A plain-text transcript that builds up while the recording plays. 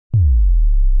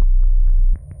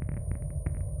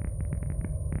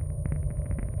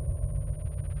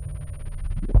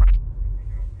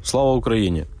Слава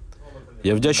Україні!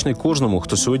 Я вдячний кожному,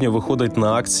 хто сьогодні виходить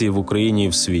на акції в Україні і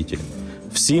в світі.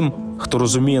 Всім, хто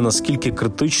розуміє, наскільки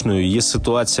критичною є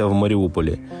ситуація в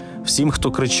Маріуполі. Всім,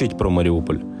 хто кричить про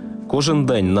Маріуполь. Кожен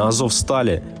день на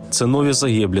Азовсталі – це нові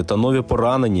загиблі та нові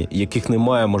поранені, яких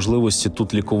немає можливості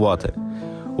тут лікувати.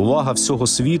 Увага всього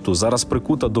світу зараз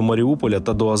прикута до Маріуполя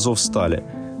та до Азовсталі.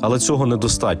 Але цього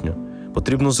недостатньо.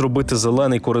 Потрібно зробити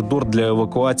зелений коридор для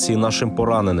евакуації нашим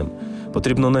пораненим.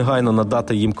 Потрібно негайно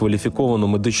надати їм кваліфіковану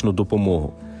медичну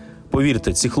допомогу.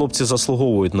 Повірте, ці хлопці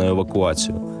заслуговують на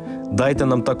евакуацію. Дайте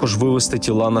нам також вивезти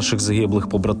тіла наших загиблих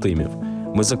побратимів.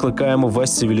 Ми закликаємо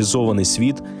весь цивілізований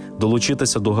світ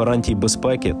долучитися до гарантій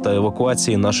безпеки та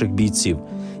евакуації наших бійців,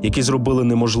 які зробили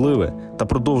неможливе та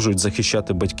продовжують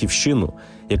захищати батьківщину,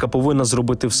 яка повинна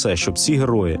зробити все, щоб ці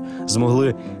герої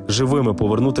змогли живими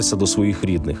повернутися до своїх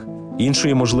рідних.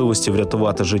 Іншої можливості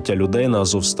врятувати життя людей на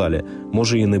Азовсталі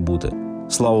може і не бути.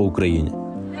 Слава Україні!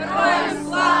 Героям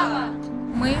слава!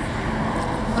 Ми,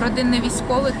 родини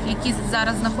військових, які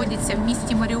зараз знаходяться в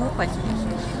місті Маріуполь,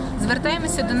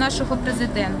 звертаємося до нашого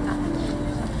президента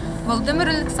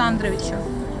Володимира Олександровича.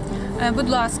 Будь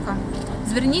ласка,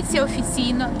 зверніться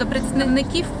офіційно до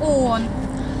представників ООН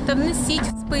та внесіть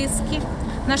в списки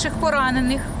наших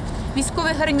поранених,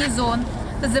 військовий гарнізон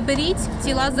та заберіть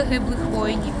тіла загиблих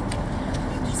воїнів.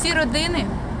 Всі родини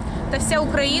та вся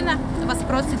Україна вас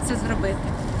просить це зробити.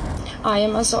 I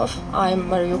am Azov, I am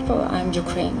Mariupol, I am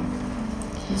Ukraine.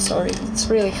 Sorry, it's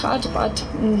really hard, but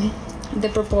the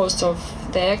purpose of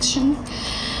the action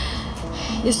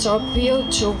is to appeal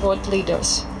to world leaders,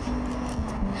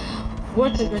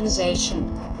 world organization,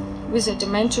 with a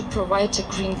demand to provide a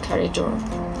green corridor,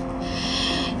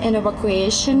 an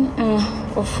evacuation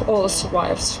of all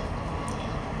survivors,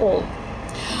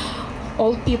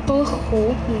 all people who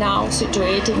now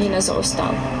situated in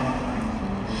Azovstal,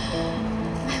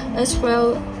 as well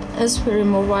as we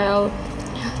remove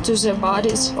to the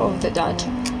bodies of the dead.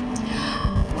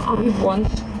 I want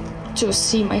to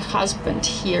see my husband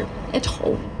here at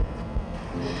home.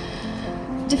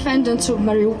 Defendants of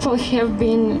Mariupol have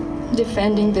been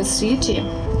defending the city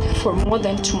for more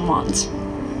than 2 months.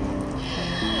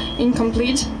 In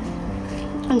complete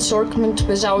encirclement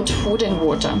without food and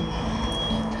water.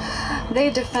 They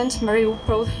defend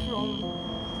Mariupol from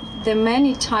the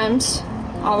many times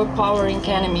overpowering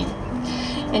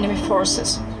enemy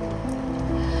forces.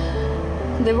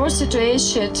 The worst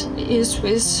situation is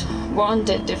with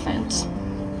wounded defense.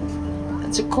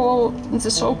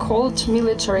 The so-called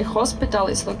military hospital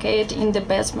is located in the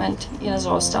basement in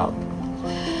Azovstal.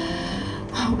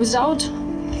 Without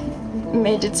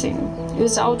medicine,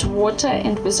 without water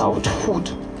and without food.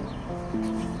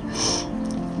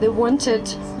 The wounded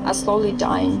are slowly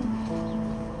dying.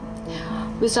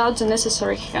 Without the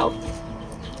necessary help.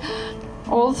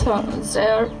 Although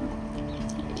there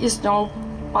is no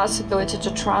possibility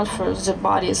to transfer the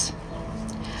bodies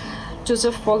to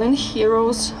the fallen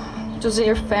heroes, to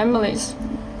their families,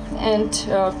 and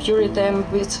bury them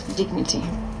with dignity.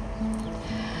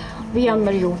 We are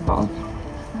Mariupol.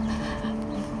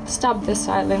 Stop the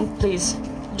silence, please.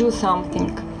 Do something.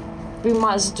 We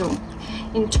must do.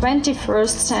 In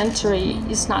 21st century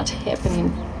is not happening.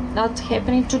 Not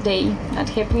happening today, not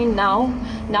happening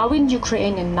now in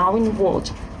Ukraine and now in the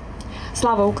world.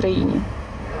 Слава Україні!